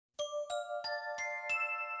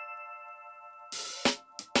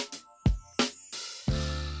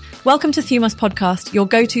Welcome to Thumos Podcast, your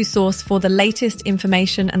go-to source for the latest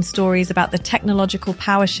information and stories about the technological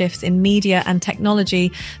power shifts in media and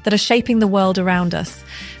technology that are shaping the world around us.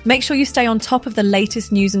 Make sure you stay on top of the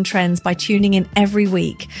latest news and trends by tuning in every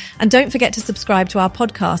week. And don't forget to subscribe to our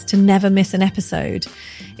podcast to never miss an episode.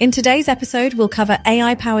 In today's episode, we'll cover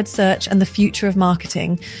AI-powered search and the future of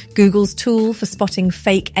marketing, Google's tool for spotting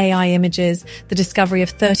fake AI images, the discovery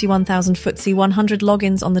of 31,000 FTSE 100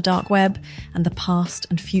 logins on the dark web, and the past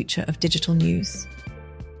and future of digital news.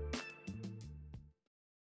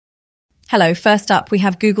 Hello, first up, we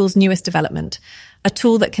have Google's newest development, a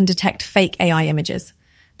tool that can detect fake AI images.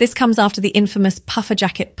 This comes after the infamous puffer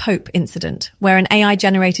jacket Pope incident, where an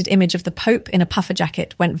AI-generated image of the Pope in a puffer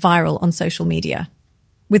jacket went viral on social media.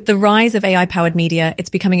 With the rise of AI-powered media, it's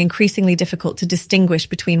becoming increasingly difficult to distinguish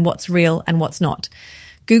between what's real and what's not.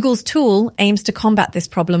 Google's tool aims to combat this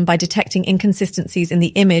problem by detecting inconsistencies in the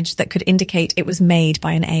image that could indicate it was made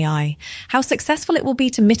by an AI. How successful it will be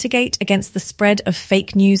to mitigate against the spread of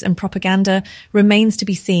fake news and propaganda remains to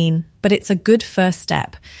be seen, but it's a good first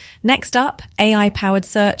step. Next up, AI-powered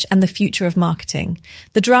search and the future of marketing.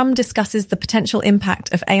 The Drum discusses the potential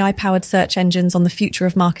impact of AI-powered search engines on the future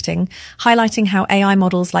of marketing, highlighting how AI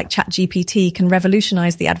models like ChatGPT can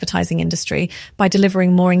revolutionize the advertising industry by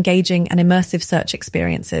delivering more engaging and immersive search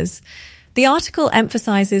experiences. The article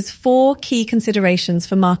emphasizes 4 key considerations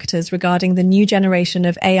for marketers regarding the new generation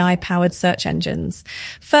of AI-powered search engines.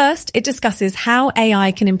 First, it discusses how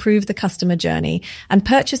AI can improve the customer journey and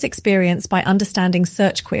purchase experience by understanding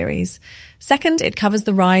search queries. Second, it covers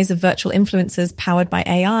the rise of virtual influencers powered by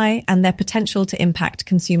AI and their potential to impact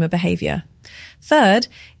consumer behavior. Third,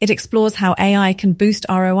 it explores how AI can boost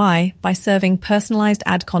ROI by serving personalized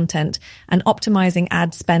ad content and optimizing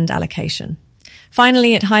ad spend allocation.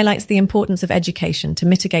 Finally, it highlights the importance of education to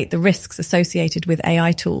mitigate the risks associated with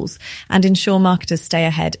AI tools and ensure marketers stay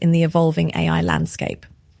ahead in the evolving AI landscape.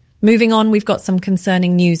 Moving on, we've got some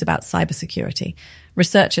concerning news about cybersecurity.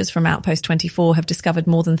 Researchers from Outpost 24 have discovered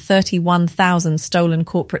more than 31,000 stolen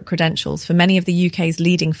corporate credentials for many of the UK's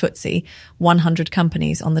leading FTSE 100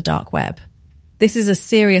 companies on the dark web. This is a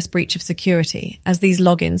serious breach of security, as these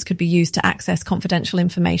logins could be used to access confidential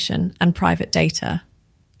information and private data.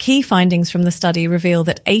 Key findings from the study reveal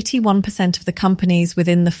that 81% of the companies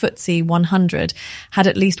within the FTSE 100 had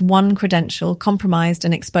at least one credential compromised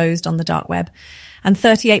and exposed on the dark web, and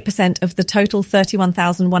 38% of the total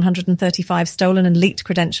 31,135 stolen and leaked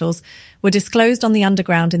credentials were disclosed on the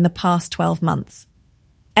underground in the past 12 months.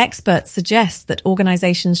 Experts suggest that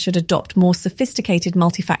organizations should adopt more sophisticated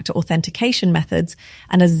multi-factor authentication methods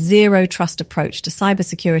and a zero-trust approach to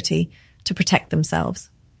cybersecurity to protect themselves.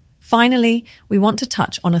 Finally, we want to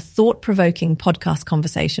touch on a thought-provoking podcast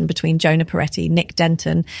conversation between Jonah Peretti, Nick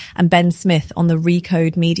Denton, and Ben Smith on the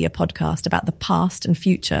Recode Media podcast about the past and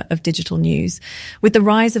future of digital news. With the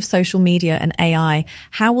rise of social media and AI,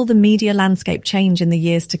 how will the media landscape change in the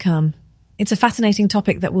years to come? It's a fascinating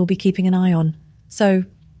topic that we'll be keeping an eye on. So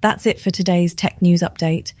that's it for today's Tech News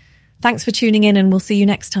Update. Thanks for tuning in, and we'll see you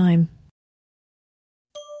next time.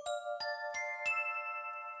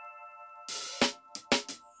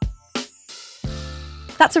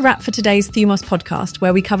 That's a wrap for today's Thumos podcast,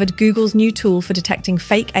 where we covered Google's new tool for detecting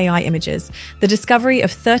fake AI images, the discovery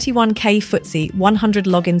of 31k FTSE 100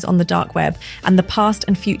 logins on the dark web, and the past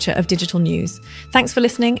and future of digital news. Thanks for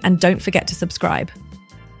listening, and don't forget to subscribe.